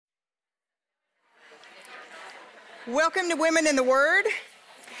Welcome to Women in the Word.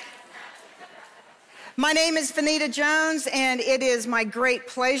 My name is Vanita Jones, and it is my great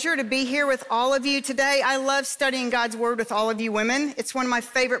pleasure to be here with all of you today. I love studying God's Word with all of you women. It's one of my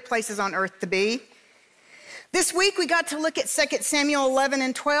favorite places on earth to be. This week, we got to look at 2 Samuel 11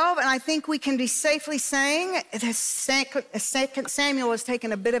 and 12, and I think we can be safely saying that 2 Samuel has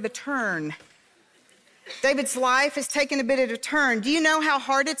taken a bit of a turn. David's life has taken a bit of a turn. Do you know how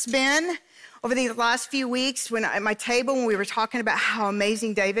hard it's been over these last few weeks when at my table when we were talking about how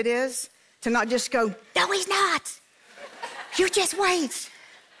amazing David is? To not just go, no, he's not. You just wait.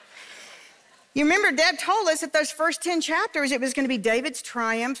 You remember Deb told us that those first 10 chapters, it was going to be David's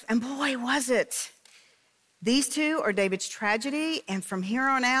triumph, and boy, was it. These two are David's tragedy, and from here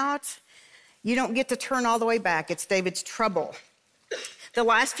on out, you don't get to turn all the way back. It's David's trouble. The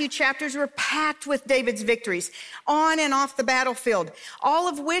last few chapters were packed with David's victories on and off the battlefield, all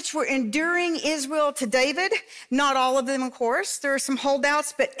of which were enduring Israel to David. Not all of them, of course. There are some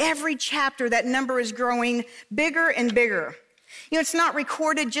holdouts, but every chapter, that number is growing bigger and bigger. You know, it's not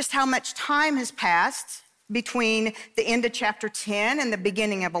recorded just how much time has passed between the end of chapter 10 and the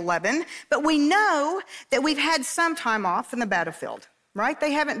beginning of 11, but we know that we've had some time off in the battlefield, right?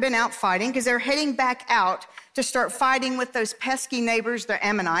 They haven't been out fighting because they're heading back out to start fighting with those pesky neighbors, the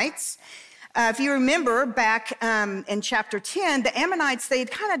Ammonites. If you remember back in chapter 10, the Ammonites, they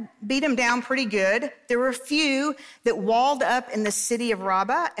had kind of beat them down pretty good. There were a few that walled up in the city of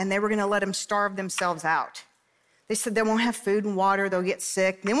Rabbah, and they were going to let them starve themselves out. They said they won't have food and water, they'll get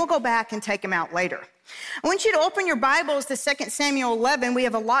sick, and then we'll go back and take them out later. I want you to open your Bibles to 2 Samuel 11. We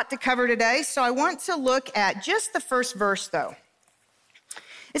have a lot to cover today, so I want to look at just the first verse, though.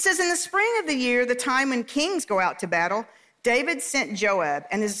 It says, in the spring of the year, the time when kings go out to battle, David sent Joab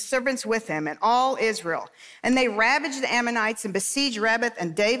and his servants with him and all Israel. And they ravaged the Ammonites and besieged Rabbah,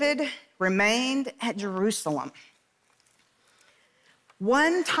 and David remained at Jerusalem.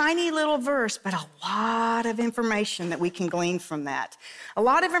 One tiny little verse, but a lot of information that we can glean from that. A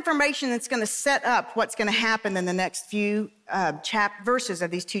lot of information that's going to set up what's going to happen in the next few verses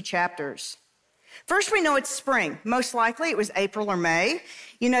of these two chapters. First, we know it's spring. Most likely it was April or May.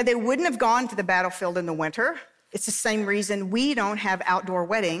 You know, they wouldn't have gone to the battlefield in the winter. It's the same reason we don't have outdoor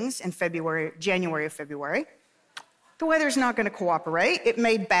weddings in January or February. The weather's not going to cooperate. It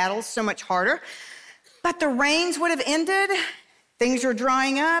made battles so much harder. But the rains would have ended. Things were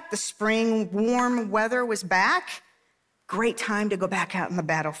drying up. The spring warm weather was back. Great time to go back out in the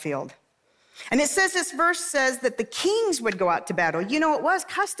battlefield. And it says, this verse says that the kings would go out to battle. You know, it was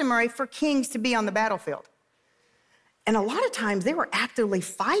customary for kings to be on the battlefield. And a lot of times they were actively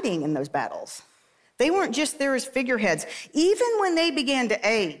fighting in those battles. They weren't just there as figureheads. Even when they began to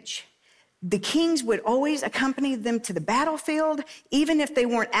age, the kings would always accompany them to the battlefield. Even if they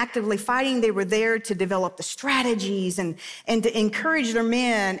weren't actively fighting, they were there to develop the strategies and to encourage their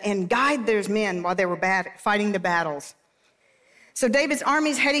men and guide their men while they were fighting the battles. So David's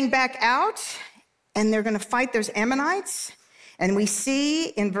army's heading back out, and they're going to fight those Ammonites. And we see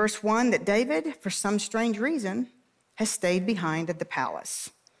in verse 1 that David, for some strange reason, has stayed behind at the palace.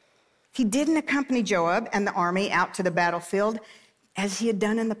 He didn't accompany Joab and the army out to the battlefield as he had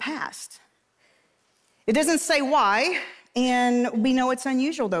done in the past. It doesn't say why, and we know it's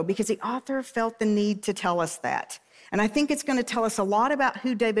unusual, though, because the author felt the need to tell us that. And I think it's going to tell us a lot about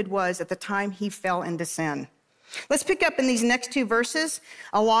who David was at the time he fell into sin. Let's pick up in these next two verses.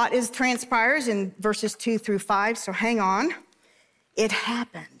 A lot transpires in verses 2 through 5, so hang on. It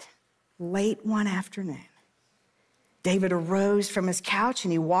happened late one afternoon. David arose from his couch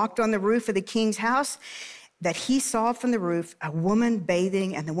and he walked on the roof of the king's house that he saw from the roof a woman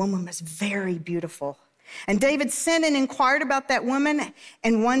bathing, and the woman was very beautiful. And David sent and inquired about that woman,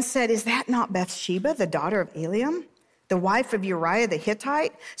 and one said, is that not Bathsheba, the daughter of Eliam, the wife of Uriah the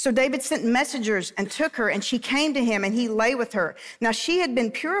Hittite? So David sent messengers and took her, and she came to him, and he lay with her. Now she had been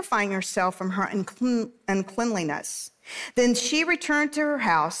purifying herself from her uncleanliness. Then she returned to her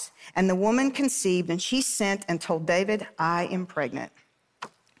house, and the woman conceived, and she sent and told David, I am pregnant.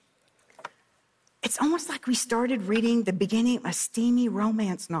 It's almost like we started reading the beginning of a steamy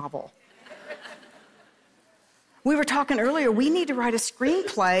romance novel. We were talking earlier, we need to write a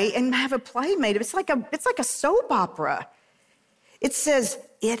screenplay and have a play made of it. It's like a soap opera. It says,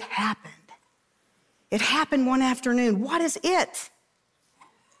 it happened. It happened one afternoon. What is it?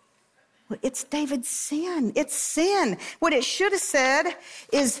 Well, it's David's sin. It's sin. What it should have said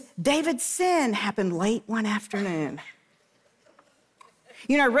is David's sin happened late one afternoon.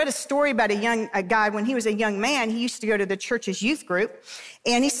 You know, I read a story about a guy when he was a young man. He used to go to the church's youth group,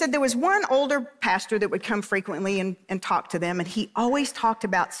 and he said there was one older pastor that would come frequently and talk to them, and he always talked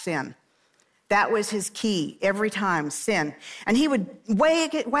about sin. That was his key every time, sin. And he would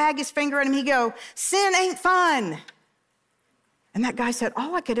wag his finger at him. He'd go, sin ain't fun. And that guy said,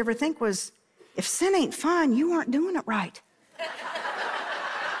 all I could ever think was, if sin ain't fun, you aren't doing it right.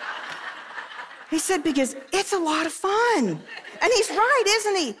 He said, because it's a lot of fun. And he's right,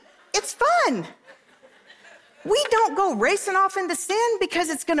 isn't he? It's fun. We don't go racing off into sin because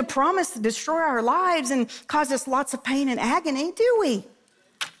it's going to promise to destroy our lives and cause us lots of pain and agony, do we?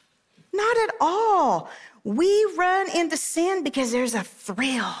 Not at all. We run into sin because there's a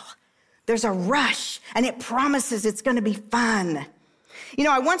thrill, there's a rush, and it promises it's going to be fun. You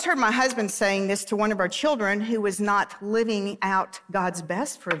know, I once heard my husband saying this to one of our children who was not living out God's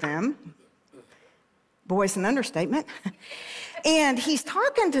best for them. Boy, it's an understatement. And he's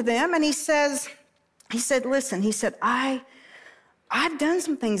talking to them, and he said, listen, he said, I've done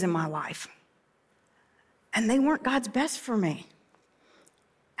some things in my life, and they weren't God's best for me.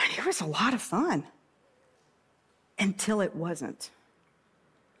 And it was a lot of fun until it wasn't.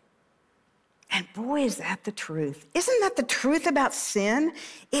 And boy, is that the truth. Isn't that the truth about sin?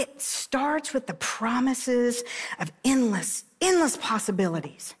 It starts with the promises of endless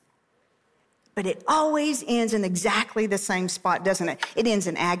possibilities. But it always ends in exactly the same spot, doesn't it? It ends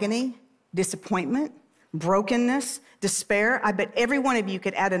in agony, disappointment, brokenness, despair. I bet every one of you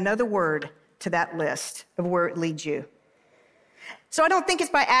could add another word to that list of where it leads you. So I don't think it's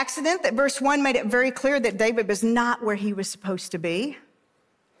by accident that verse 1 made it very clear that David was not where he was supposed to be.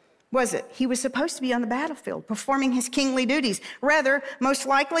 Was it? He was supposed to be on the battlefield, performing his kingly duties. Rather, most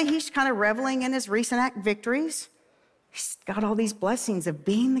likely, he's kind of reveling in his recent act victories. He's got all these blessings of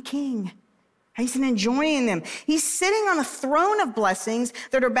being the king. He's enjoying them. He's sitting on a throne of blessings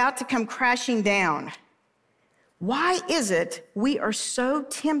that are about to come crashing down. Why is it we are so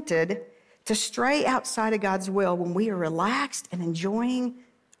tempted to stray outside of God's will when we are relaxed and enjoying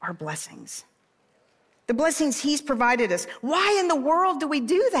our blessings? The blessings he's provided us. Why in the world do we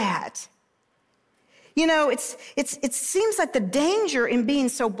do that? You know, it seems like the danger in being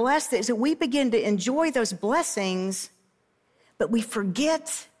so blessed is that we begin to enjoy those blessings, but we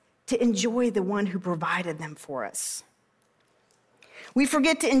forget to enjoy the one who provided them for us. We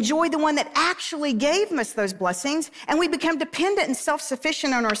forget to enjoy the one that actually gave us those blessings, and we become dependent and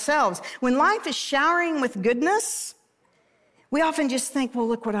self-sufficient on ourselves. When life is showering with goodness, we often just think, well,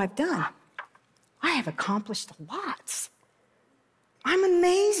 look what I've done. I have accomplished a lot. I'm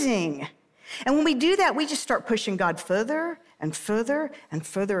amazing. And when we do that, we just start pushing God further and further and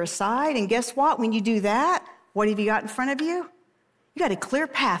further aside. And guess what? When you do that, what have you got in front of you? You got a clear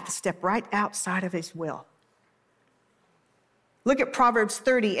path to step right outside of his will. Look at Proverbs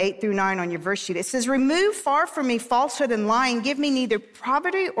 30:8-9 on your verse sheet. It says, remove far from me falsehood and lying. Give me neither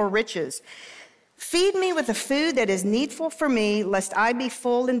poverty or riches. Feed me with the food that is needful for me, lest I be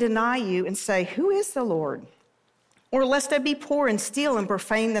full and deny you and say, who is the Lord? Or lest I be poor and steal and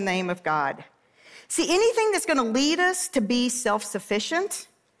profane the name of God. See, anything that's going to lead us to be self-sufficient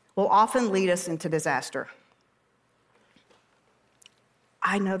will often lead us into disaster.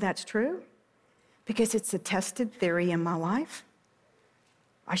 I know that's true because it's a tested theory in my life.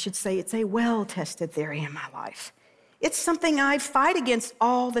 I should say it's a well-tested theory in my life. It's something I fight against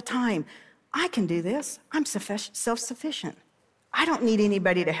all the time. I can do this. I'm self-sufficient. I don't need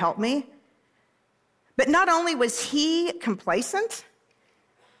anybody to help me. But not only was he complacent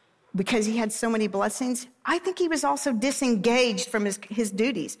because he had so many blessings, I think he was also disengaged from his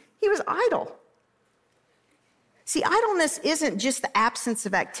duties. He was idle. See, idleness isn't just the absence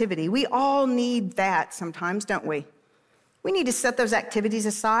of activity. We all need that sometimes, don't we? We need to set those activities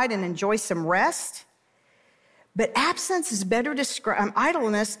aside and enjoy some rest. But idleness is better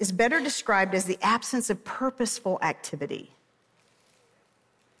described as the absence of purposeful activity.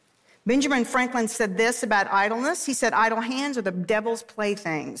 Benjamin Franklin said this about idleness. He said, idle hands are the devil's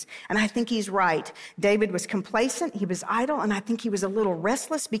playthings. And I think he's right. David was complacent, he was idle, and I think he was a little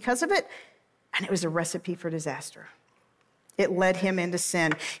restless because of it. And it was a recipe for disaster. It led him into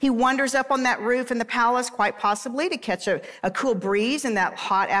sin. He wanders up on that roof in the palace, quite possibly to catch a cool breeze in that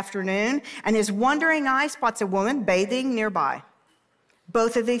hot afternoon, and his wandering eye spots a woman bathing nearby.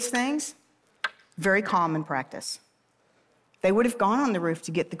 Both of these things, very common practice. They would have gone on the roof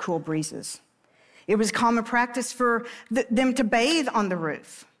to get the cool breezes. It was common practice for them to bathe on the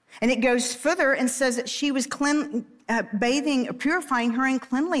roof. And it goes further and says that she was bathing, purifying her in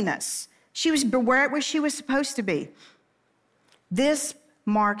cleanliness. She was where she was supposed to be. This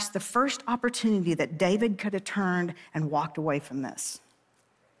marks the first opportunity that David could have turned and walked away from this.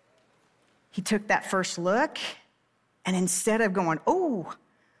 He took that first look, and instead of going, oh,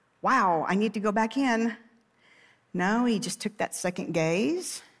 wow, I need to go back in, no, he just took that second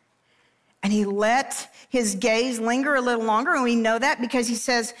gaze, And he let his gaze linger a little longer, and we know that because he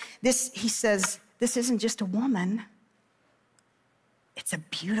says, this isn't just a woman, it's a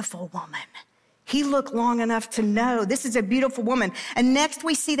beautiful woman. He looked long enough to know this is a beautiful woman. And next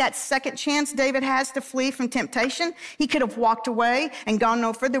we see that second chance David has to flee from temptation. He could have walked away and gone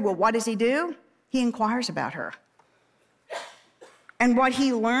no further. Well, what does he do? He inquires about her. And what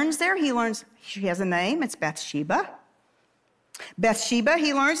he learns there, he learns she has a name. It's Bathsheba. Bathsheba,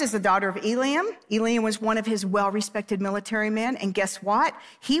 he learns, is the daughter of Eliam. Eliam was one of his well-respected military men. And guess what?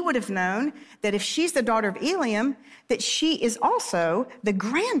 He would have known that if she's the daughter of Eliam, that she is also the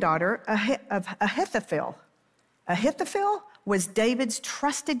granddaughter of Ahithophel. Ahithophel was David's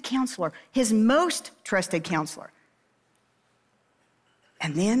trusted counselor, his most trusted counselor.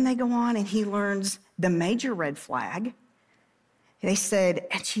 And then they go on and he learns the major red flag. They said,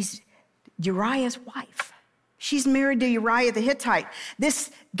 and she's Uriah's wife. She's married to Uriah the Hittite.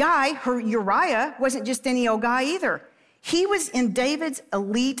 This guy, her Uriah, wasn't just any old guy either. He was in David's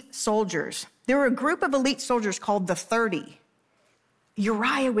elite soldiers. There were a group of elite soldiers called the 30.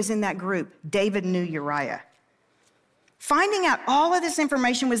 Uriah was in that group. David knew Uriah. Finding out all of this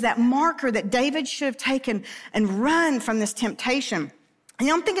information was that marker that David should have taken and run from this temptation. And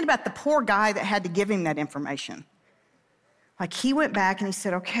I'm thinking about the poor guy that had to give him that information. Like he went back and he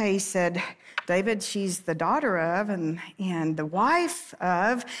said, okay, he said, David, she's the daughter of and the wife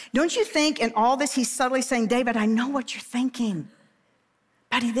of. Don't you think in all this he's subtly saying, David, I know what you're thinking.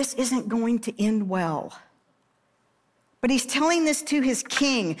 Buddy, this isn't going to end well. But he's telling this to his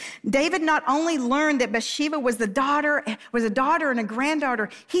king. David not only learned that Bathsheba was a daughter and a granddaughter,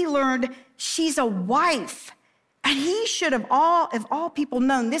 he learned she's a wife. And he should have if all people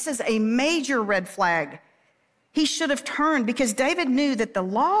known, this is a major red flag. He should have turned because David knew that the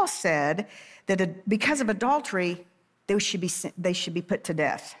law said that because of adultery, they should be put to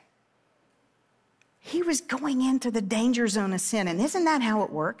death. He was going into the danger zone of sin. And isn't that how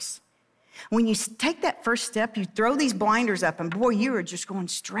it works? When you take that first step, you throw these blinders up, and boy, you are just going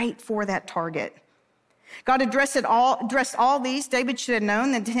straight for that target. God addressed all these. David should have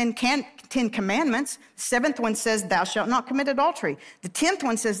known the 10 commandments. The 7th one says, thou shalt not commit adultery. The 10th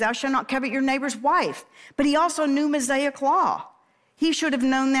one says, thou shalt not covet your neighbor's wife. But he also knew Mosaic law. He should have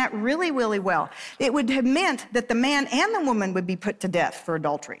known that really, really well. It would have meant that the man and the woman would be put to death for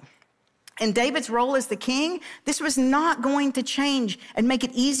adultery. In David's role as the king, this was not going to change and make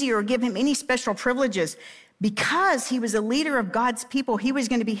it easier or give him any special privileges. Because he was a leader of God's people, he was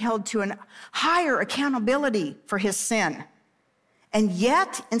going to be held to a higher accountability for his sin. And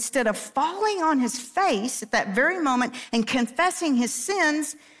yet, instead of falling on his face at that very moment and confessing his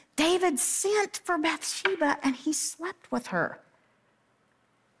sins, David sent for Bathsheba and he slept with her.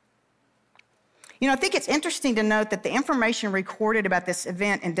 You know, I think it's interesting to note that the information recorded about this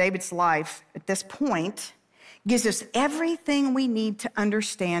event in David's life at this point gives us everything we need to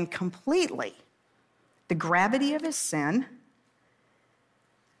understand completely the gravity of his sin,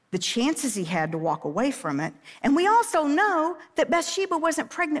 the chances he had to walk away from it, and we also know that Bathsheba wasn't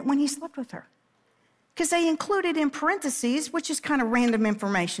pregnant when he slept with her because they included in parentheses, which is kind of random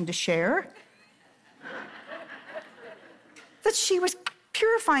information to share, that she was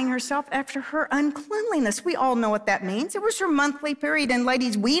purifying herself after her uncleanliness. We all know what that means. It was her monthly period, and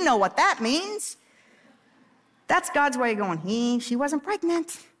ladies, we know what that means. That's God's way of going, she wasn't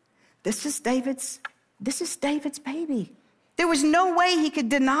pregnant. This is David's baby. There was no way he could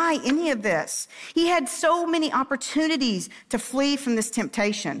deny any of this. He had so many opportunities to flee from this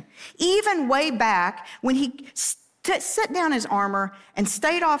temptation. Even way back when he set down his armor and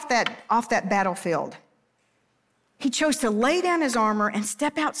stayed off that battlefield. He chose to lay down his armor and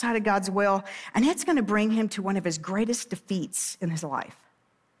step outside of God's will, and it's going to bring him to one of his greatest defeats in his life.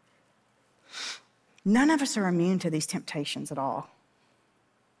 None of us are immune to these temptations at all.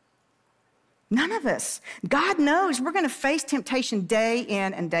 None of us. God knows we're going to face temptation day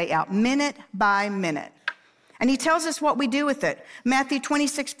in and day out, minute by minute. And he tells us what we do with it. Matthew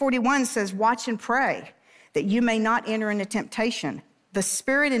 26:41 says, watch and pray that you may not enter into temptation. The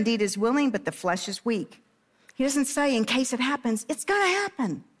spirit indeed is willing, but the flesh is weak. He doesn't say in case it happens, it's going to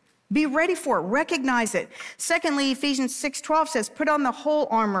happen. Be ready for it. Recognize it. Secondly, Ephesians 6:12 says, put on the whole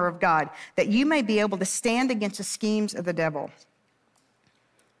armor of God that you may be able to stand against the schemes of the devil.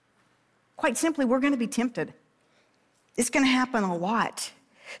 Quite simply, we're going to be tempted. It's going to happen a lot.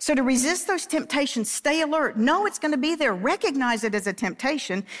 So to resist those temptations, stay alert. Know it's going to be there. Recognize it as a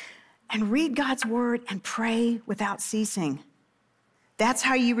temptation and read God's word and pray without ceasing. That's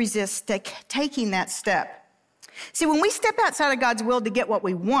how you resist taking that step. See, when we step outside of God's will to get what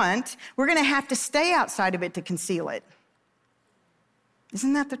we want, we're going to have to stay outside of it to conceal it.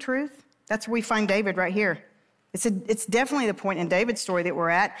 Isn't that the truth? That's where we find David right here. It's definitely the point in David's story that we're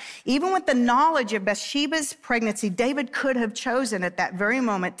at. Even with the knowledge of Bathsheba's pregnancy, David could have chosen at that very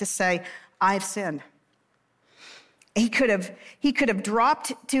moment to say, I've sinned. He could have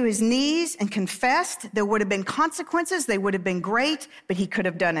dropped to his knees and confessed. There would have been consequences. They would have been great, but he could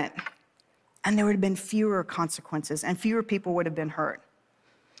have done it. And there would have been fewer consequences, and fewer people would have been hurt.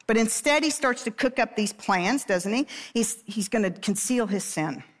 But instead, he starts to cook up these plans, doesn't he? He's going to conceal his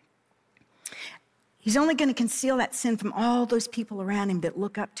sin. He's only going to conceal that sin from all those people around him that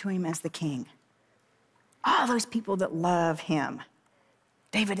look up to him as the king. All those people that love him.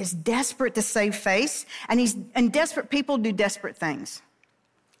 David is desperate to save face, and desperate people do desperate things.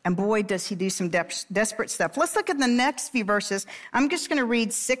 And boy, does he do some desperate stuff. Let's look at the next few verses. I'm just going to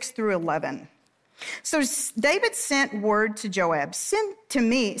read 6 through 11. So David sent word to Joab, send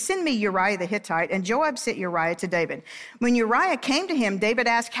me Uriah the Hittite, and Joab sent Uriah to David. When Uriah came to him, David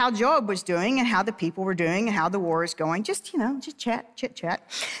asked how Joab was doing and how the people were doing and how the war is going. Just chit-chat.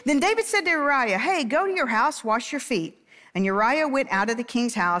 Then David said to Uriah, hey, go to your house, wash your feet. And Uriah went out of the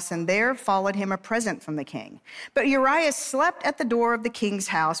king's house, and there followed him a present from the king. But Uriah slept at the door of the king's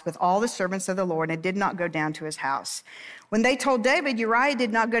house with all the servants of the Lord and did not go down to his house. When they told David Uriah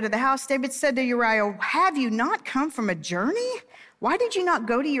did not go to the house, David said to Uriah, have you not come from a journey? Why did you not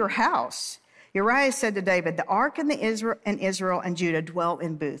go to your house? Uriah said to David, the ark and Israel and Judah dwell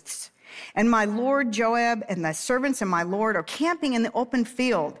in booths. And my lord Joab and the servants of my lord are camping in the open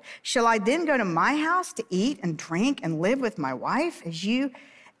field. Shall I then go to my house to eat and drink and live with my wife as you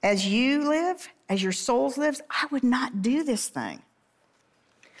live, as your souls lives? I would not do this thing.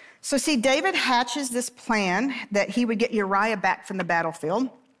 So see, David hatches this plan that he would get Uriah back from the battlefield.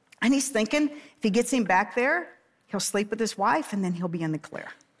 And he's thinking if he gets him back there, he'll sleep with his wife and then he'll be in the clear.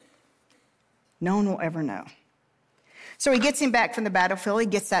 No one will ever know. So he gets him back from the battlefield. He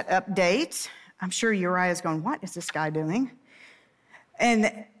gets that update. I'm sure Uriah's going, what is this guy doing?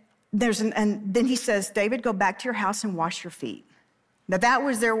 And then he says, David, go back to your house and wash your feet. Now that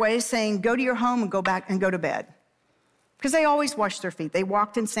was their way of saying, go to your home and go back and go to bed. Because they always washed their feet. They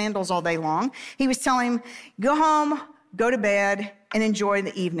walked in sandals all day long. He was telling him, go home, go to bed, and enjoy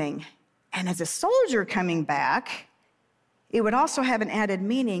the evening. And as a soldier coming back, it would also have an added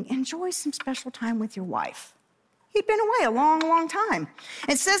meaning, enjoy some special time with your wife. He'd been away a long, long time.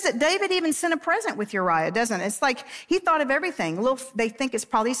 It says that David even sent a present with Uriah, doesn't it? It's like he thought of everything. They think it's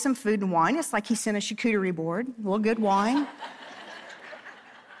probably some food and wine. It's like he sent a charcuterie board, a little good wine.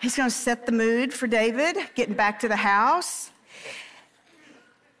 He's going to set the mood for David, getting back to the house.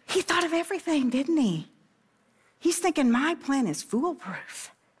 He thought of everything, didn't he? He's thinking, my plan is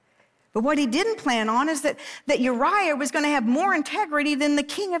foolproof. But what he didn't plan on is that Uriah was going to have more integrity than the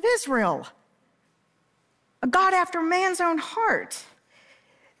king of Israel. A God after man's own heart.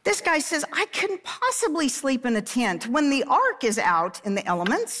 This guy says, I couldn't possibly sleep in a tent when the ark is out in the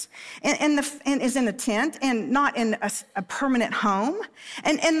elements and is in a tent and not in a permanent home.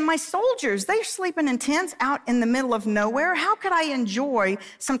 And my soldiers, they're sleeping in tents out in the middle of nowhere. How could I enjoy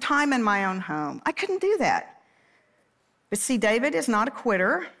some time in my own home? I couldn't do that. But see, David is not a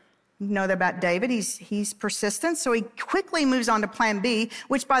quitter. You know that about David. He's persistent, so he quickly moves on to plan B,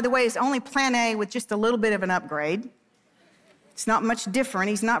 which, by the way, is only plan A with just a little bit of an upgrade. It's not much different.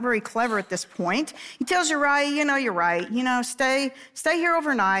 He's not very clever at this point. He tells Uriah, you're right. Stay here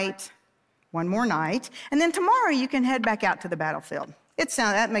overnight, one more night, and then tomorrow you can head back out to the battlefield.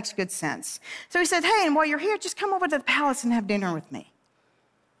 That makes good sense. So he said, hey, and while you're here, just come over to the palace and have dinner with me.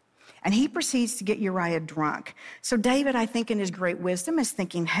 And he proceeds to get Uriah drunk. So David, I think in his great wisdom, is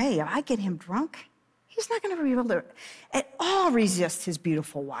thinking, hey, if I get him drunk, he's not going to be able to at all resist his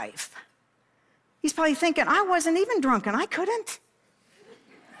beautiful wife. He's probably thinking, I wasn't even drunk and I couldn't.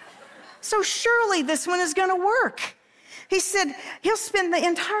 So surely this one is going to work. He said he'll spend the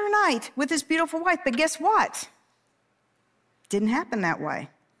entire night with his beautiful wife. But guess what? Didn't happen that way.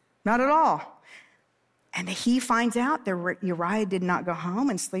 Not at all. And he finds out that Uriah did not go home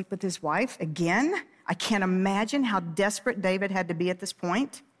and sleep with his wife again. I can't imagine how desperate David had to be at this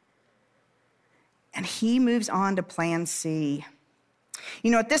point. And he moves on to plan C.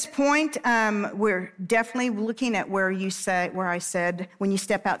 At this point, we're definitely looking at where I said, when you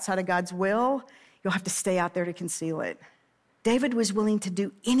step outside of God's will, you'll have to stay out there to conceal it. David was willing to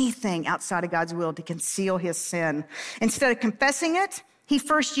do anything outside of God's will to conceal his sin. Instead of confessing it, he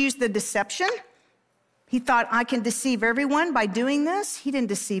first used the deception. He thought, I can deceive everyone by doing this. He didn't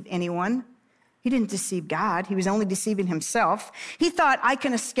deceive anyone. He didn't deceive God. He was only deceiving himself. He thought, I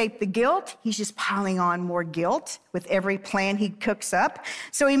can escape the guilt. He's just piling on more guilt with every plan he cooks up.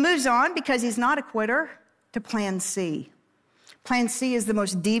 So he moves on, because he's not a quitter, to plan C. Plan C is the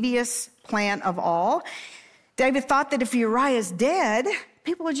most devious plan of all. David thought that if Uriah is dead,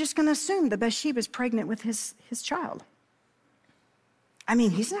 people are just going to assume that Bathsheba is pregnant with his child. I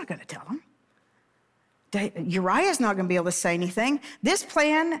mean, he's not going to tell them. Uriah's not going to be able to say anything. This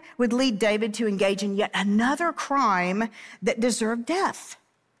plan would lead David to engage in yet another crime that deserved death.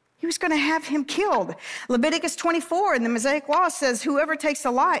 He was going to have him killed. Leviticus 24 in the Mosaic Law says, whoever takes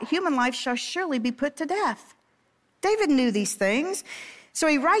a human life shall surely be put to death. David knew these things. So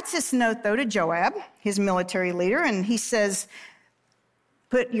he writes this note, though, to Joab, his military leader, and he says,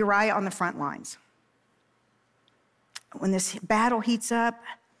 put Uriah on the front lines. When this battle heats up,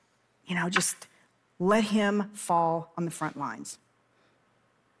 just let him fall on the front lines.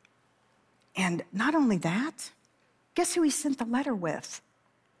 And not only that, guess who he sent the letter with?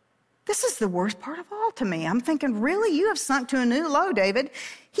 This is the worst part of all to me. I'm thinking, really? You have sunk to a new low, David.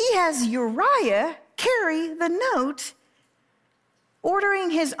 He has Uriah carry the note ordering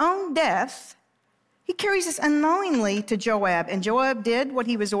his own death. He carries this unknowingly to Joab, and Joab did what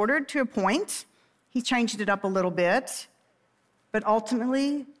he was ordered to a point. He changed it up a little bit, but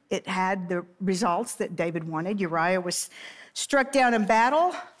ultimately it had the results that David wanted. Uriah was struck down in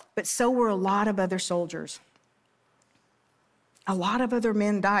battle, but so were a lot of other soldiers. A lot of other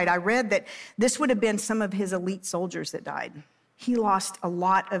men died. I read that this would have been some of his elite soldiers that died. He lost a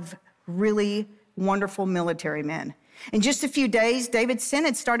lot of really wonderful military men. In just a few days, David's sin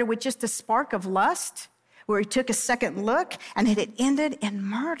had started with just a spark of lust, where he took a second look, and it had ended in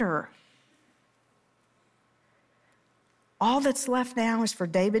murder. All that's left now is for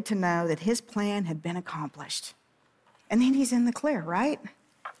David to know that his plan had been accomplished. And then he's in the clear, right?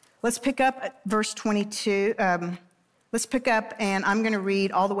 Let's pick up at verse 22. Let's pick up, and I'm going to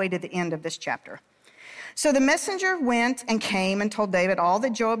read all the way to the end of this chapter. So the messenger went and came and told David all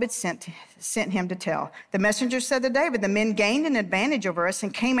that Joab had sent him to tell. The messenger said to David, the men gained an advantage over us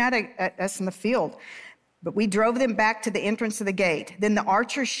and came out at us in the field, but we drove them back to the entrance of the gate. Then the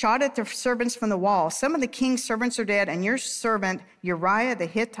archers shot at the servants from the wall. Some of the king's servants are dead, and your servant Uriah the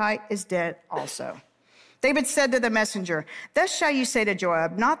Hittite is dead also. David said to the messenger, thus shall you say to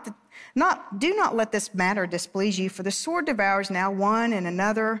Joab, do not let this matter displease you, for the sword devours now one and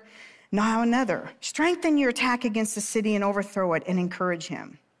another, now another. Strengthen your attack against the city and overthrow it, and encourage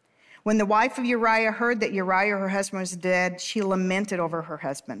him. When the wife of Uriah heard that Uriah, her husband, was dead, she lamented over her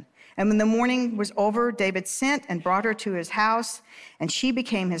husband. And when the mourning was over, David sent and brought her to his house, and she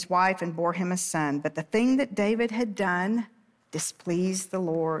became his wife and bore him a son. But the thing that David had done displeased the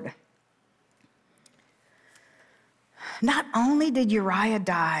Lord. Not only did Uriah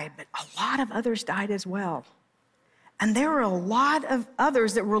die, but a lot of others died as well. And there were a lot of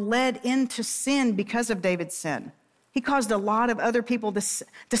others that were led into sin because of David's sin. He caused a lot of other people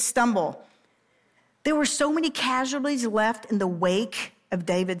to stumble. There were so many casualties left in the wake of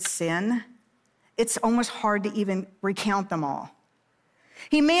David's sin, it's almost hard to even recount them all.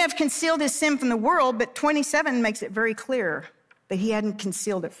 He may have concealed his sin from the world, but 27 makes it very clear that he hadn't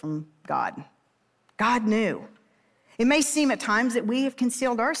concealed it from God. God knew. It may seem at times that we have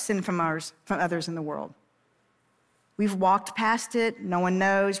concealed our sin from others in the world. We've walked past it, no one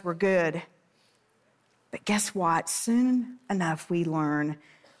knows, we're good. But guess what? Soon enough we learn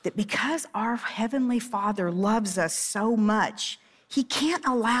that because our Heavenly Father loves us so much, He can't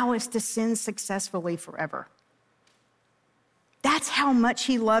allow us to sin successfully forever. That's how much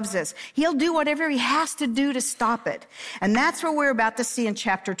He loves us. He'll do whatever He has to do to stop it. And that's what we're about to see in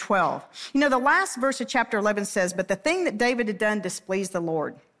chapter 12. The last verse of chapter 11 says, but the thing that David had done displeased the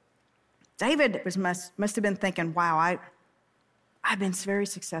Lord. David must have been thinking, wow, I've been very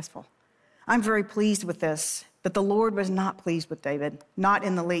successful. I'm very pleased with this. But the Lord was not pleased with David, not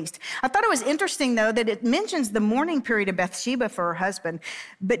in the least. I thought it was interesting, though, that it mentions the mourning period of Bathsheba for her husband.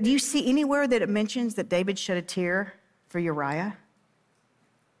 But do you see anywhere that it mentions that David shed a tear for Uriah?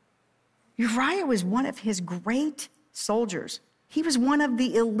 Uriah was one of his great soldiers. He was one of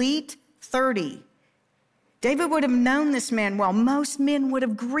the elite 30. David would have known this man well. Most men would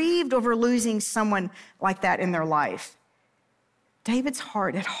have grieved over losing someone like that in their life. David's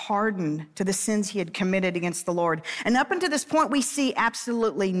heart had hardened to the sins he had committed against the Lord. And up until this point, we see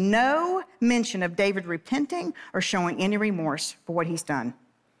absolutely no mention of David repenting or showing any remorse for what he's done.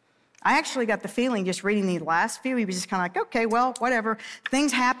 I actually got the feeling just reading the last few, he was just kind of like, okay, well, whatever.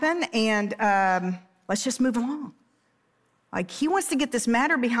 Things happen, and let's just move along. Like, he wants to get this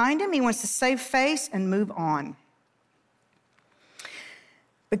matter behind him. He wants to save face and move on.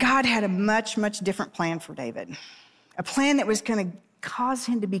 But God had a much, much different plan for David. A plan that was going to cause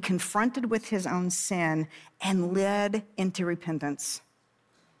him to be confronted with his own sin and led into repentance.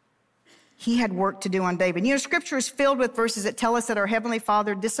 he had work to do on David. You know, Scripture is filled with verses that tell us that our Heavenly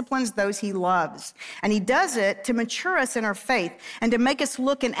Father disciplines those he loves. And he does it to mature us in our faith and to make us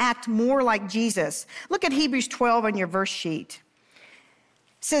look and act more like Jesus. Look at Hebrews 12 on your verse sheet.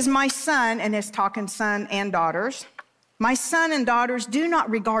 It says, my son, and it's talking son and daughters, my son and daughters, do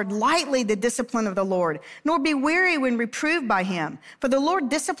not regard lightly the discipline of the Lord, nor be weary when reproved by him. For the Lord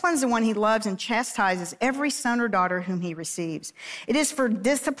disciplines the one he loves and chastises every son or daughter whom he receives. It is for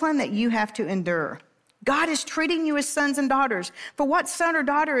discipline that you have to endure. God is treating you as sons and daughters. For what son or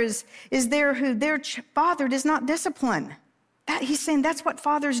daughter is there who their father does not discipline? He's saying that's what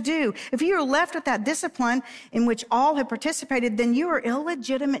fathers do. If you are left with that discipline in which all have participated, then you are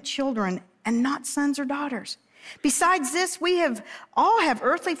illegitimate children and not sons or daughters. Besides this, we all have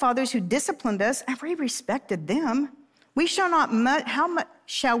earthly fathers who disciplined us, and we respected them.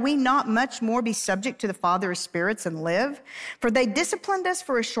 Shall we not much more be subject to the Father of spirits and live? For they disciplined us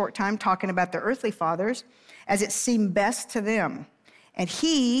for a short time, talking about the earthly fathers, as it seemed best to them. And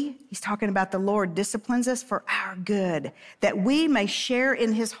he's talking about the Lord, disciplines us for our good, that we may share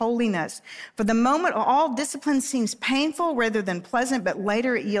in his holiness. For the moment, all discipline seems painful rather than pleasant, but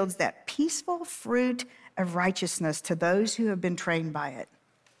later it yields that peaceful fruit of righteousness to those who have been trained by it.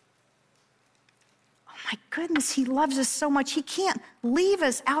 Oh my goodness, he loves us so much. He can't leave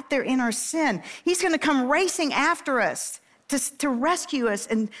us out there in our sin. He's going to come racing after us to rescue us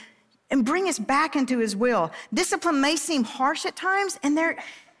and bring us back into his will. Discipline may seem harsh at times, and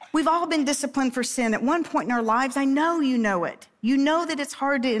we've all been disciplined for sin at one point in our lives. I know you know it. You know that it's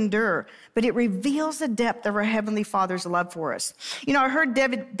hard to endure, but it reveals the depth of our Heavenly Father's love for us. You know, I heard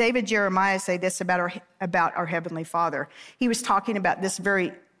David Jeremiah say this about our Heavenly Father. He was talking about this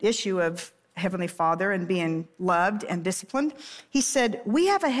very issue of Heavenly Father and being loved and disciplined. He said, we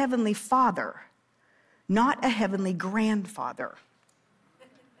have a Heavenly Father, not a heavenly grandfather.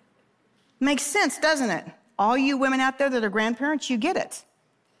 Makes sense, doesn't it? All you women out there that are grandparents, you get it.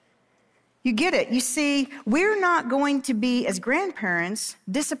 You get it. You see, we're not going to be, as grandparents,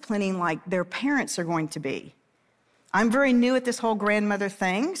 disciplining like their parents are going to be. I'm very new at this whole grandmother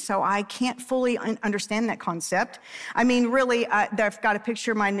thing, so I can't fully understand that concept. I mean, really, I've got a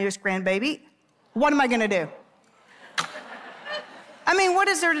picture of my newest grandbaby. What am I going to do? I mean, what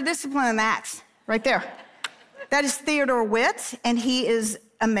is there to discipline in that? Right there. That is Theodore Witt, and he is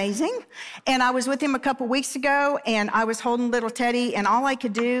amazing. And I was with him a couple weeks ago, and I was holding little Teddy, and all I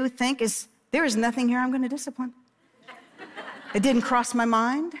could think is, there is nothing here I'm going to discipline. It didn't cross my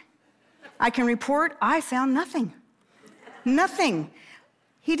mind. I can report I found nothing. Nothing.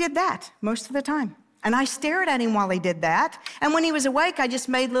 He did that most of the time. And I stared at him while he did that. And when he was awake, I just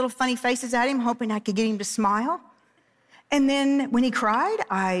made little funny faces at him, hoping I could get him to smile. And then when he cried,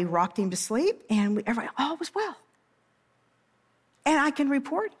 I rocked him to sleep, and all was well. And I can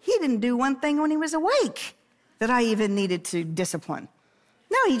report he didn't do one thing when he was awake that I even needed to discipline.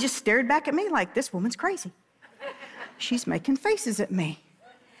 No, he just stared back at me like, this woman's crazy. She's making faces at me.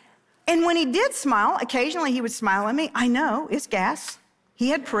 And when he did smile, occasionally he would smile at me. I know, it's gas. He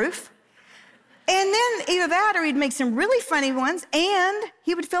had proof. And then either that or he'd make some really funny ones, and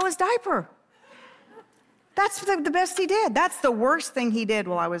he would fill his diaper. That's the best he did. That's the worst thing he did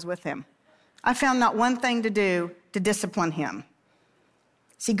while I was with him. I found not one thing to do to discipline him.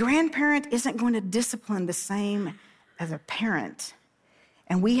 See, grandparent isn't going to discipline the same as a parent.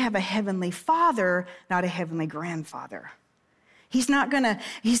 And we have a Heavenly Father, not a heavenly grandfather. He's not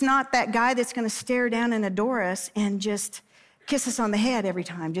that guy that's going to stare down and adore us and just kiss us on the head every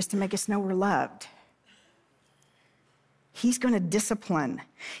time just to make us know we're loved. He's going to discipline.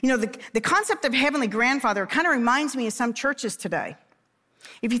 You know, the concept of heavenly grandfather kind of reminds me of some churches today.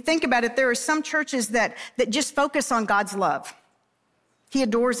 If you think about it, there are some churches that just focus on God's love. He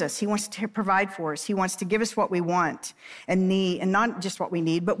adores us. He wants to provide for us. He wants to give us what we want and need, and not just what we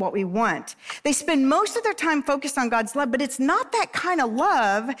need, but what we want. They spend most of their time focused on God's love, but it's not that kind of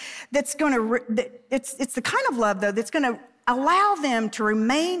love that's going to, it's the kind of love, though, that's going to allow them to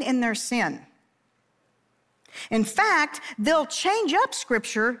remain in their sin. In fact, they'll change up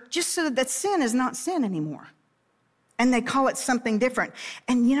Scripture just so that sin is not sin anymore. And they call it something different.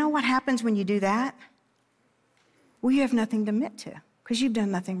 And you know what happens when you do that? Well, you have nothing to admit to, because you've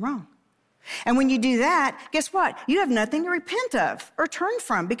done nothing wrong. And when you do that, guess what? You have nothing to repent of or turn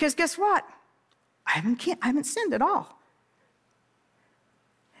from, because guess what? I haven't sinned at all.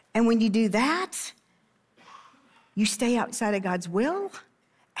 And when you do that, you stay outside of God's will,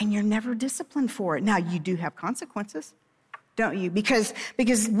 and you're never disciplined for it. Now, you do have consequences, don't you? Because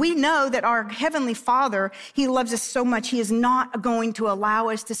we know that our Heavenly Father, He loves us so much, He is not going to allow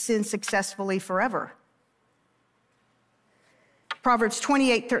us to sin successfully forever. Proverbs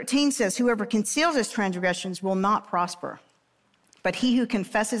 28:13 says, whoever conceals his transgressions will not prosper, but he who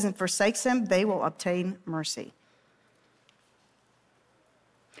confesses and forsakes them, they will obtain mercy.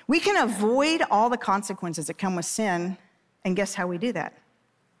 We can avoid all the consequences that come with sin, and guess how we do that?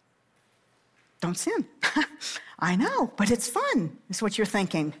 Don't sin. I know, but it's fun, is what you're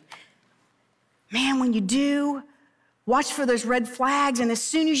thinking. Man, when you do, watch for those red flags, and as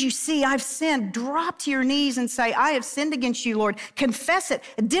soon as you see I've sinned, drop to your knees and say, I have sinned against you, Lord. Confess it,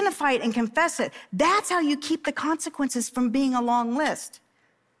 identify it, and confess it. That's how you keep the consequences from being a long list.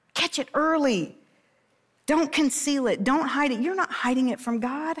 Catch it early. Don't conceal it. Don't hide it. You're not hiding it from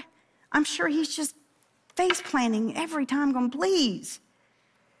God. I'm sure he's just face planting every time going, please.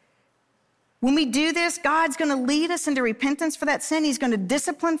 When we do this, God's going to lead us into repentance for that sin. He's going to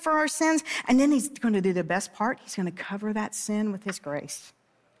discipline for our sins. And then he's going to do the best part. He's going to cover that sin with his grace.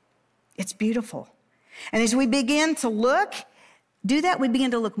 It's beautiful. And as we begin to do that, we begin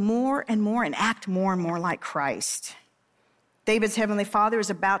to look more and more and act more and more like Christ. David's heavenly Father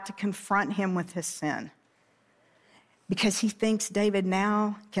is about to confront him with his sin because he thinks David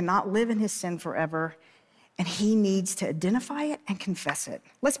now cannot live in his sin forever. And he needs to identify it and confess it.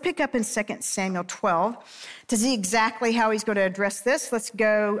 Let's pick up in 2 Samuel 12 to see exactly how he's going to address this. Let's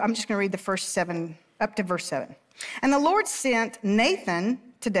go, I'm just going to read the first 7, up to verse 7. And the Lord sent Nathan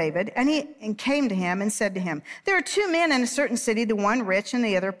to David, and came to him and said to him, there are 2 men in a certain city, the one rich and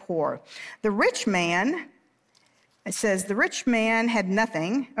the other poor. The rich man, it says, the rich man had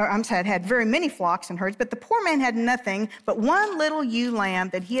had very many flocks and herds, but the poor man had nothing but one little ewe lamb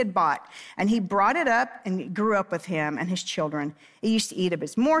that he had bought. And he brought it up and it grew up with him and his children. It used to eat of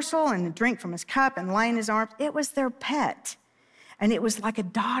his morsel and drink from his cup and lay in his arms. It was their pet, and it was like a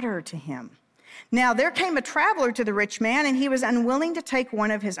daughter to him. Now there came a traveler to the rich man, and he was unwilling to take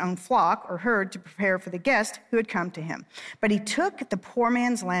one of his own flock or herd to prepare for the guest who had come to him. But he took the poor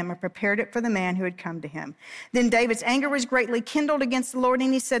man's lamb and prepared it for the man who had come to him. Then David's anger was greatly kindled against the Lord,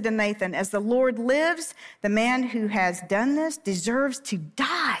 and he said to Nathan, as the Lord lives, the man who has done this deserves to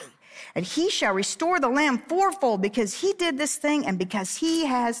die. And he shall restore the lamb fourfold because he did this thing and because he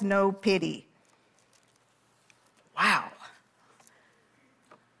has no pity. Wow.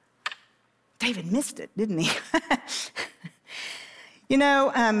 David missed it, didn't he?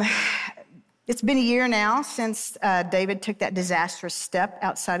 It's been a year now since David took that disastrous step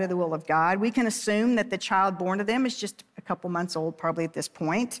outside of the will of God. We can assume that the child born to them is just a couple months old, probably at this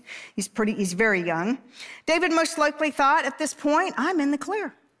point. He's very young. David most likely thought at this point, I'm in the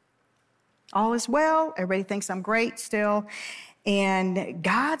clear. All is well. Everybody thinks I'm great still. And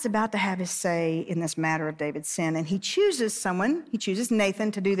God's about to have his say in this matter of David's sin. And he chooses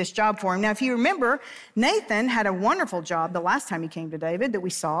Nathan to do this job for him. Now, if you remember, Nathan had a wonderful job the last time he came to David that we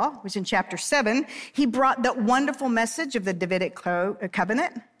saw. It was in chapter 7. He brought that wonderful message of the Davidic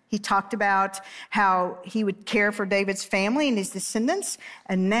covenant. He talked about how he would care for David's family and his descendants.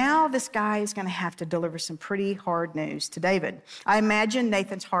 And now this guy is going to have to deliver some pretty hard news to David. I imagine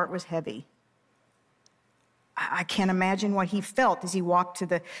Nathan's heart was heavy. I can't imagine what he felt as he walked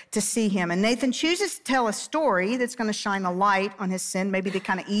to see him. And Nathan chooses to tell a story that's going to shine a light on his sin, maybe to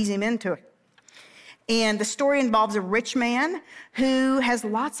kind of ease him into it. And the story involves a rich man who has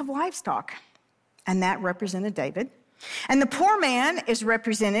lots of livestock, and that represented David. And the poor man is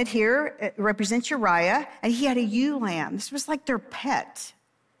represented here, it represents Uriah, and he had a ewe lamb. This was like their pet.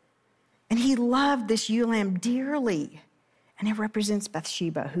 And he loved this ewe lamb dearly. And it represents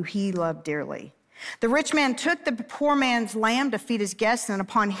Bathsheba, who he loved dearly. The rich man took the poor man's lamb to feed his guests, and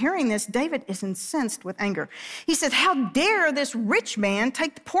upon hearing this, David is incensed with anger. He says, how dare this rich man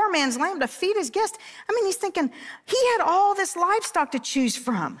take the poor man's lamb to feed his guests? I mean, he's thinking, he had all this livestock to choose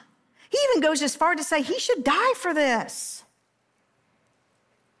from. He even goes as far to say he should die for this.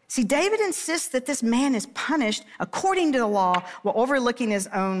 See, David insists that this man is punished according to the law while overlooking his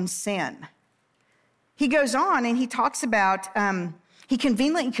own sin. He goes on and he talks about he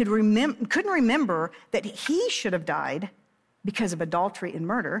conveniently couldn't remember that he should have died because of adultery and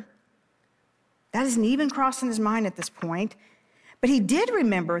murder. That isn't even crossing his mind at this point. But he did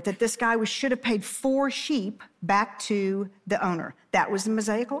remember that this guy should have paid 4 sheep back to the owner. That was the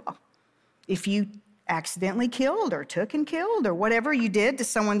Mosaic law. If you accidentally killed or took and killed or whatever you did to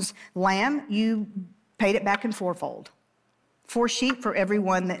someone's lamb, you paid it back in fourfold. 4 sheep for every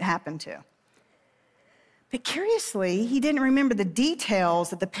one that happened to. But curiously, he didn't remember the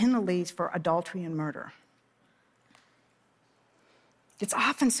details of the penalties for adultery and murder. It's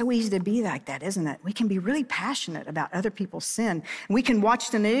often so easy to be like that, isn't it? We can be really passionate about other people's sin. We can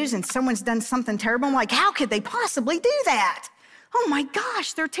watch the news and someone's done something terrible. I'm like, how could they possibly do that? Oh my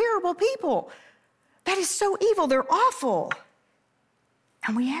gosh, they're terrible people. That is so evil. They're awful.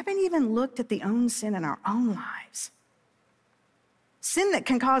 And we haven't even looked at the own sin in our own lives. Sin that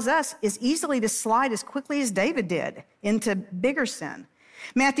can cause us is easily to slide as quickly as David did into bigger sin.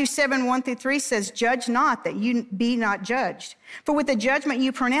 Matthew 7:1-3 says, "Judge not that you be not judged. For with the judgment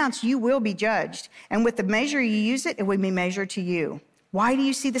you pronounce, you will be judged. And with the measure you use it will be measured to you. Why do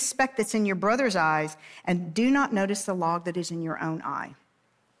you see the speck that's in your brother's eyes and do not notice the log that is in your own eye?"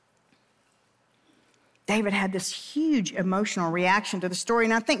 David had this huge emotional reaction to the story.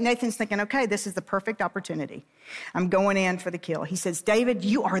 And I think Nathan's thinking, okay, this is the perfect opportunity. I'm going in for the kill. He says, "David,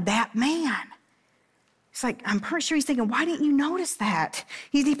 you are that man." It's like, I'm pretty sure he's thinking, why didn't you notice that?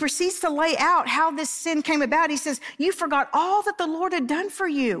 He proceeds to lay out how this sin came about. He says, you forgot all that the Lord had done for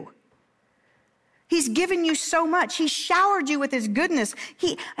you. He's given you so much. He showered you with his goodness.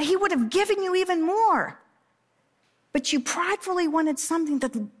 He would have given you even more. But you pridefully wanted something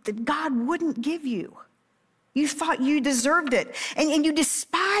that God wouldn't give you. You thought you deserved it. And you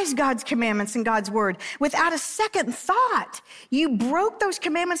despised God's commandments and God's word. Without a second thought, you broke those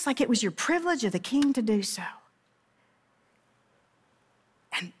commandments like it was your privilege of the king to do so.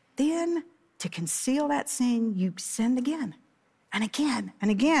 And then to conceal that sin, you sinned again and again and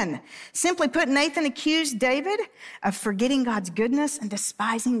again. Simply put, Nathan accused David of forgetting God's goodness and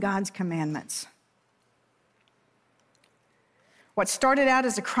despising God's commandments. What started out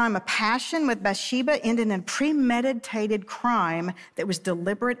as a crime of passion with Bathsheba ended in a premeditated crime that was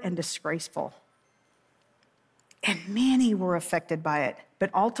deliberate and disgraceful. And many were affected by it,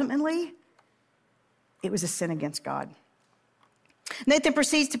 but ultimately, it was a sin against God. Nathan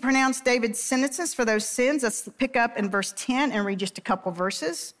proceeds to pronounce David's sentences for those sins. Let's pick up in verse 10 and read just a couple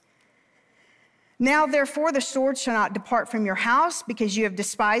verses. "Now, therefore, the sword shall not depart from your house, because you have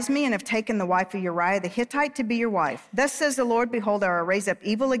despised me and have taken the wife of Uriah the Hittite to be your wife. Thus says the Lord, behold, I will raise up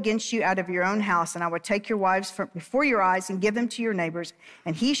evil against you out of your own house, and I will take your wives from before your eyes and give them to your neighbors,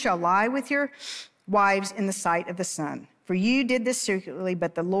 and he shall lie with your wives in the sight of the sun. For you did this secretly,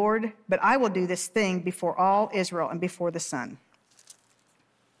 but I will do this thing before all Israel and before the sun."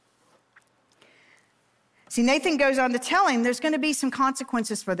 See, Nathan goes on to tell him there's going to be some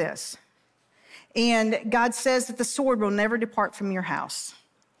consequences for this. And God says that the sword will never depart from your house.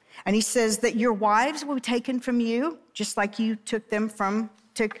 And he says that your wives will be taken from you, just like you took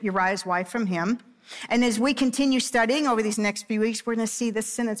Uriah's wife from him. And as we continue studying over these next few weeks, we're going to see this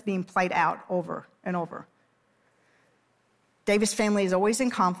sentence being played out over and over. David's family is always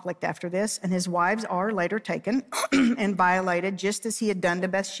in conflict after this, and his wives are later taken and violated, just as he had done to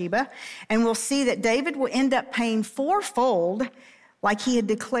Bathsheba. And we'll see that David will end up paying fourfold, like he had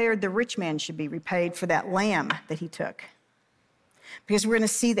declared the rich man should be repaid for that lamb that he took. Because we're going to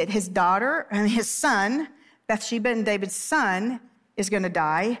see that his son, Bathsheba and David's son, is going to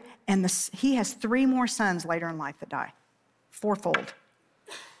die, and he has 3 more sons later in life that die, fourfold.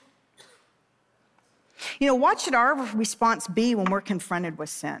 What should our response be when we're confronted with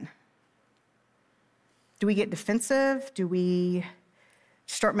sin? Do we get defensive? Do we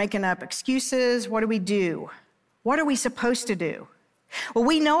start making up excuses? What do we do? What are we supposed to do? Well,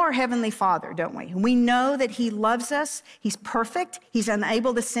 we know our Heavenly Father, don't we? We know that he loves us. He's perfect. He's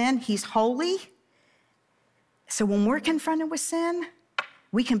unable to sin. He's holy. So when we're confronted with sin,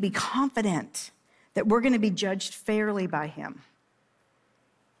 we can be confident that we're going to be judged fairly by him.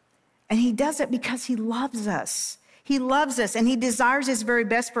 And he does it because he loves us. He loves us, and he desires his very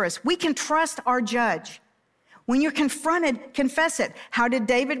best for us. We can trust our judge. When you're confronted, confess it. How did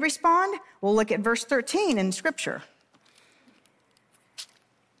David respond? We'll look at verse 13 in Scripture. It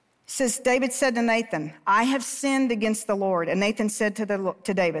says, David said to Nathan, "I have sinned against the Lord." And Nathan said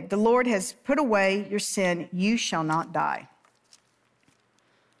to David, "The Lord has put away your sin. You shall not die."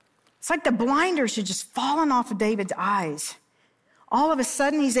 It's like the blinders had just fallen off of David's eyes. All of a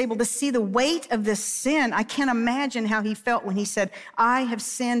sudden, he's able to see the weight of this sin. I can't imagine how he felt when he said, "I have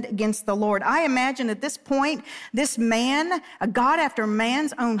sinned against the Lord." I imagine at this point, this man, a God after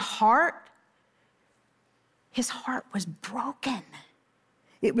man's own heart, his heart was broken.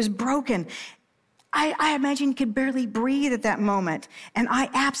 It was broken. I imagine he could barely breathe at that moment. And I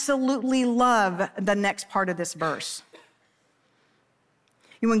absolutely love the next part of this verse.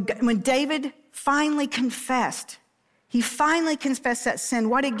 When David finally confessed, that sin,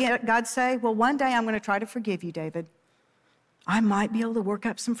 what did God say? Well, one day I'm going to try to forgive you, David. I might be able to work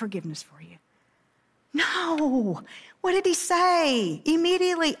up some forgiveness for you. No. What did he say?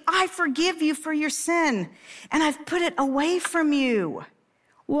 Immediately, "I forgive you for your sin, and I've put it away from you."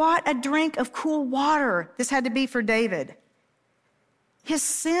 What a drink of cool water this had to be for David. His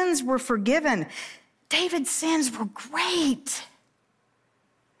sins were forgiven. David's sins were great.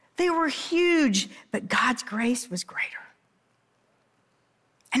 They were huge, but God's grace was greater.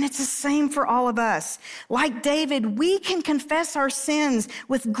 And it's the same for all of us. Like David, we can confess our sins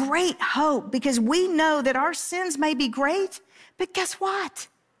with great hope because we know that our sins may be great, but guess what?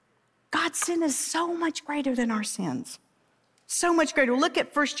 God's sin is so much greater than our sins. So much greater. Look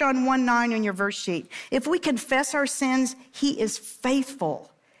at 1 John 1:9 on your verse sheet. If we confess our sins, he is faithful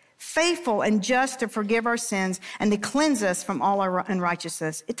and just to forgive our sins and to cleanse us from all our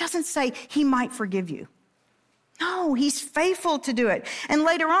unrighteousness. It doesn't say he might forgive you. No, he's faithful to do it. And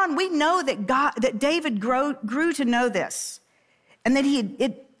later on, we know that David grew to know this and that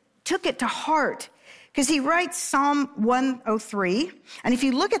it took it to heart because he writes Psalm 103. And if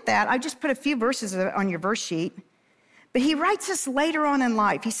you look at that, I just put a few verses on your verse sheet. But he writes this later on in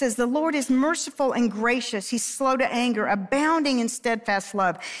life. He says, the Lord is merciful and gracious. He's slow to anger, abounding in steadfast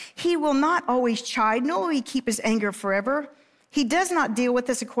love. He will not always chide, nor will he keep his anger forever. He does not deal with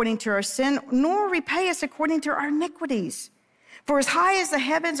us according to our sin, nor repay us according to our iniquities. For as high as the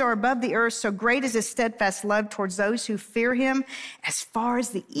heavens are above the earth, so great is his steadfast love towards those who fear him. As far as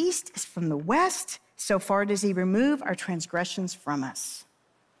the east is from the west, so far does he remove our transgressions from us.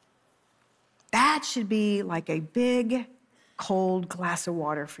 That should be like a big, cold glass of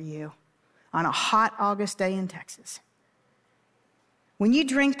water for you on a hot August day in Texas. When you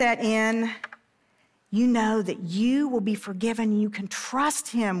drink that in, you know that you will be forgiven. You can trust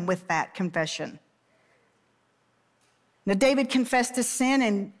him with that confession. Now, David confessed his sin,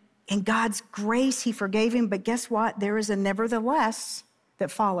 and in God's grace, he forgave him. But guess what? There is a nevertheless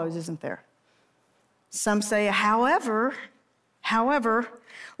that follows, isn't there? Some say, however,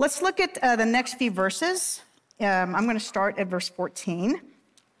 let's look at the next few verses. I'm going to start at verse 14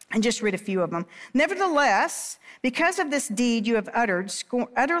 and just read a few of them. Nevertheless, because of this deed you have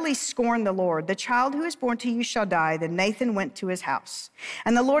utterly scorned the Lord. The child who is born to you shall die. Then Nathan went to his house.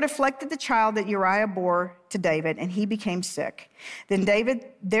 And the Lord afflicted the child that Uriah bore to David, and he became sick. Then David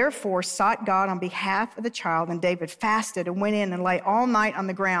therefore sought God on behalf of the child, and David fasted and went in and lay all night on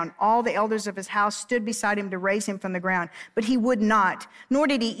the ground. All the elders of his house stood beside him to raise him from the ground, but he would not, nor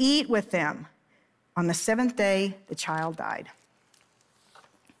did he eat with them. On the seventh day, the child died.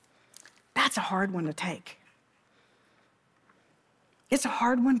 That's a hard one to take. It's a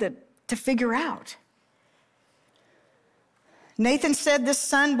hard one to figure out. Nathan said this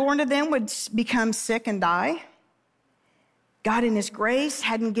son born to them would become sick and die. God in his grace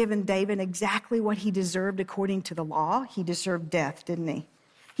hadn't given David exactly what he deserved according to the law. He deserved death, didn't he?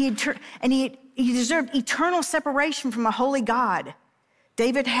 He deserved eternal separation from a holy God.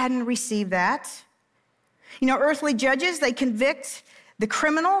 David hadn't received that. You know, earthly judges, they convict the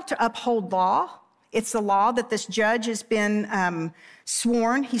criminal to uphold law. It's the law that this judge has been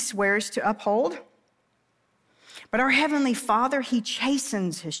he swears to uphold. But our Heavenly Father, he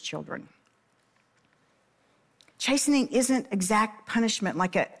chastens his children. Chastening isn't exact punishment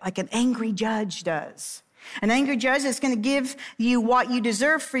like an angry judge does. An angry judge is going to give you what you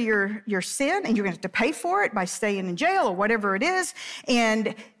deserve for your sin, and you're going to have to pay for it by staying in jail or whatever it is.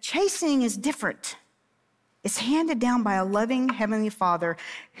 And chastening is different. It's handed down by a loving Heavenly Father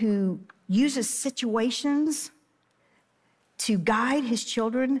who uses situations to guide his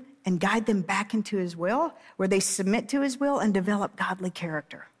children and guide them back into his will, where they submit to his will and develop godly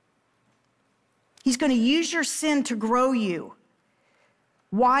character. He's going to use your sin to grow you.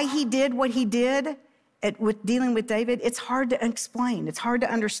 Why he did what he did with dealing with David, it's hard to explain. It's hard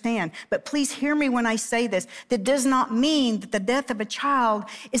to understand. But please hear me when I say this. That does not mean that the death of a child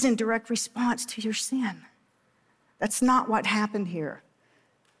is in direct response to your sin. That's not what happened here.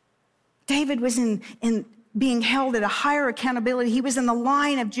 David was in being held at a higher accountability. He was in the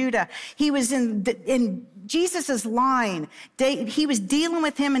line of Judah. He was in Jesus' line. He was dealing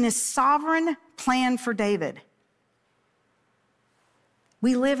with him in his sovereign plan for David.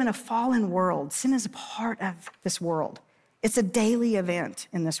 We live in a fallen world. Sin is a part of this world. It's a daily event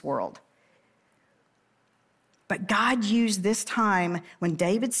in this world. But God used this time when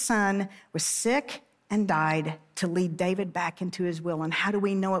David's son was sick and died to lead David back into his will. And how do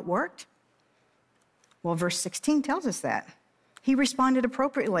we know it worked? Well, verse 16 tells us that. He responded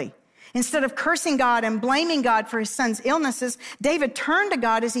appropriately. Instead of cursing God and blaming God for his son's illnesses, David turned to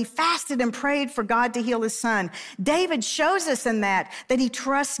God as he fasted and prayed for God to heal his son. David shows us in that he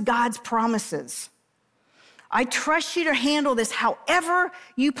trusts God's promises. I trust you to handle this however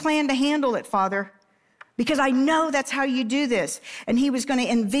you plan to handle it, Father, because I know that's how you do this. And he was going to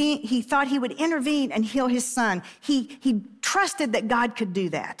intervene. He thought he would intervene and heal his son. He trusted that God could do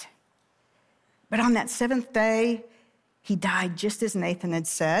that. But on that seventh day, he died just as Nathan had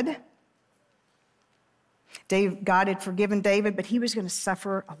said. God had forgiven David, but he was going to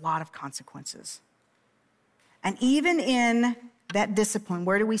suffer a lot of consequences. And even in that discipline,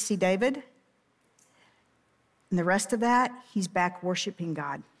 where do we see David? And the rest of that, he's back worshiping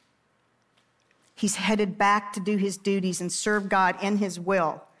God. He's headed back to do his duties and serve God in his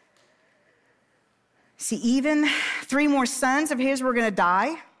will. See, even 3 more sons of his were going to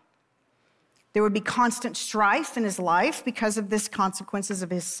die. There would be constant strife in his life because of this consequences of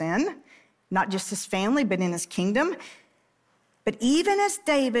his sin, not just his family, but in his kingdom. But even as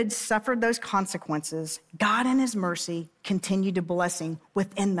David suffered those consequences, God in his mercy continued to bless him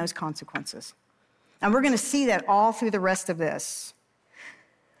within those consequences. And we're going to see that all through the rest of this.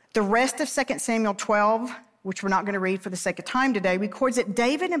 The rest of 2 Samuel 12, which we're not going to read for the sake of time today, records that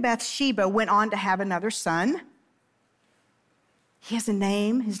David and Bathsheba went on to have another son. He has a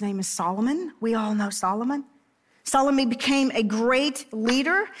name. His name is Solomon. We all know Solomon. Solomon became a great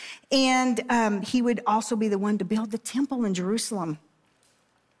leader, and he would also be the one to build the temple in Jerusalem.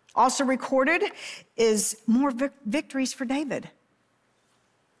 Also recorded is more victories for David.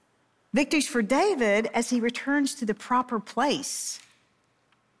 Victories for David as he returns to the proper place.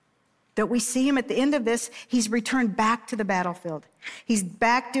 Don't we see him at the end of this? He's returned back to the battlefield. He's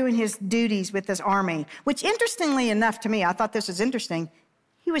back doing his duties with his army, which interestingly enough to me, I thought this was interesting,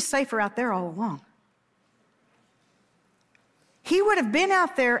 he was safer out there all along. He would have been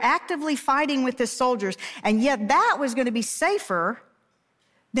out there actively fighting with his soldiers, and yet that was going to be safer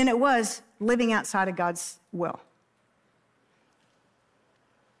than it was living outside of God's will.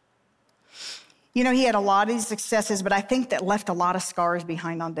 You know, he had a lot of these successes, but I think that left a lot of scars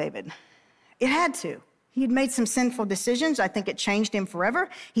behind on David. It had to. He had made some sinful decisions. I think it changed him forever.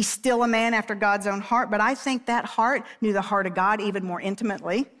 He's still a man after God's own heart, but I think that heart knew the heart of God even more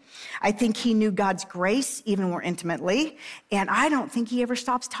intimately. I think he knew God's grace even more intimately, and I don't think he ever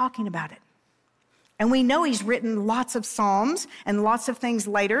stops talking about it. And we know he's written lots of psalms and lots of things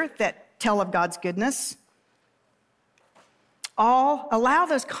later that tell of God's goodness. Allow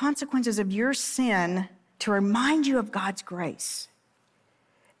those consequences of your sin to remind you of God's grace.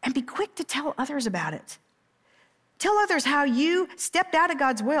 And be quick to tell others about it. Tell others how you stepped out of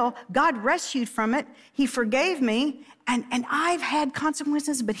God's will. God rescued from it. He forgave me. And I've had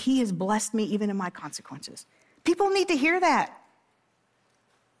consequences, but he has blessed me even in my consequences. People need to hear that.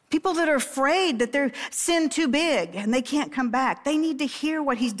 People that are afraid that their sin too big and they can't come back, they need to hear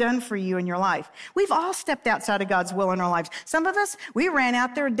what he's done for you in your life. We've all stepped outside of God's will in our lives. Some of us, we ran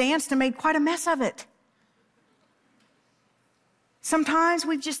out there, danced, and made quite a mess of it. Sometimes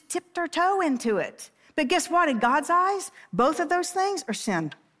we've just tipped our toe into it. But guess what? In God's eyes, both of those things are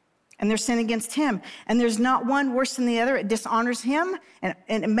sin. And they're sin against him. And there's not one worse than the other. It dishonors him, and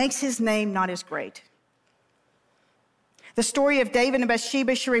it makes his name not as great. The story of David and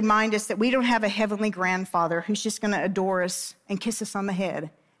Bathsheba should remind us that we don't have a heavenly grandfather who's just going to adore us and kiss us on the head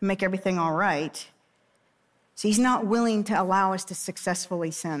and make everything all right. So he's not willing to allow us to successfully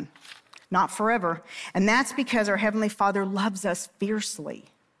sin. Not forever. And that's because our Heavenly Father loves us fiercely.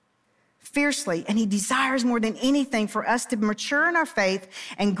 Fiercely. And he desires more than anything for us to mature in our faith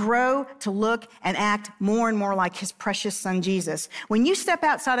and grow to look and act more and more like his precious son, Jesus. When you step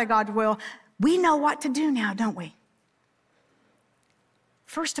outside of God's will, we know what to do now, don't we?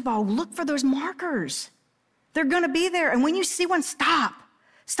 First of all, look for those markers. They're going to be there. And when you see one, stop.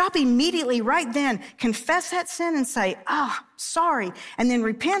 Stop immediately right then. Confess that sin and say, sorry. And then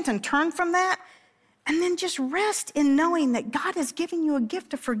repent and turn from that. And then just rest in knowing that God has given you a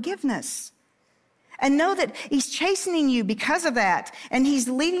gift of forgiveness. And know that he's chastening you because of that. And he's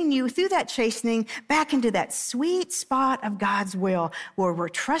leading you through that chastening back into that sweet spot of God's will where we're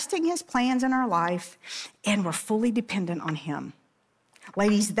trusting his plans in our life and we're fully dependent on him.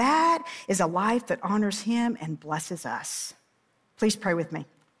 Ladies, that is a life that honors him and blesses us. Please pray with me.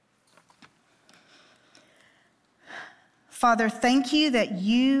 Father, thank you that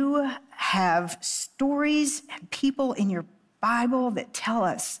you have stories and people in your Bible that tell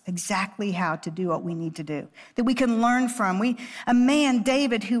us exactly how to do what we need to do, that we can learn from. A man,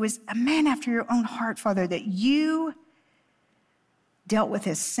 David, who was a man after your own heart, Father, that you dealt with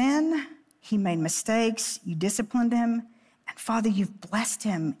his sin. He made mistakes. You disciplined him. And Father, you've blessed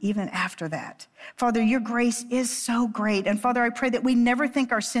him even after that. Father, your grace is so great. And Father, I pray that we never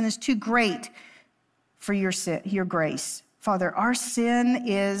think our sin is too great for your grace. Father, our sin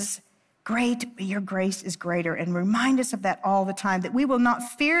is great, but your grace is greater. And remind us of that all the time, that we will not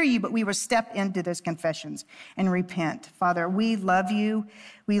fear you, but we will step into those confessions and repent. Father, we love you.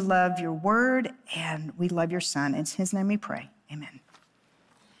 We love your word, and we love your son. In his name we pray. Amen.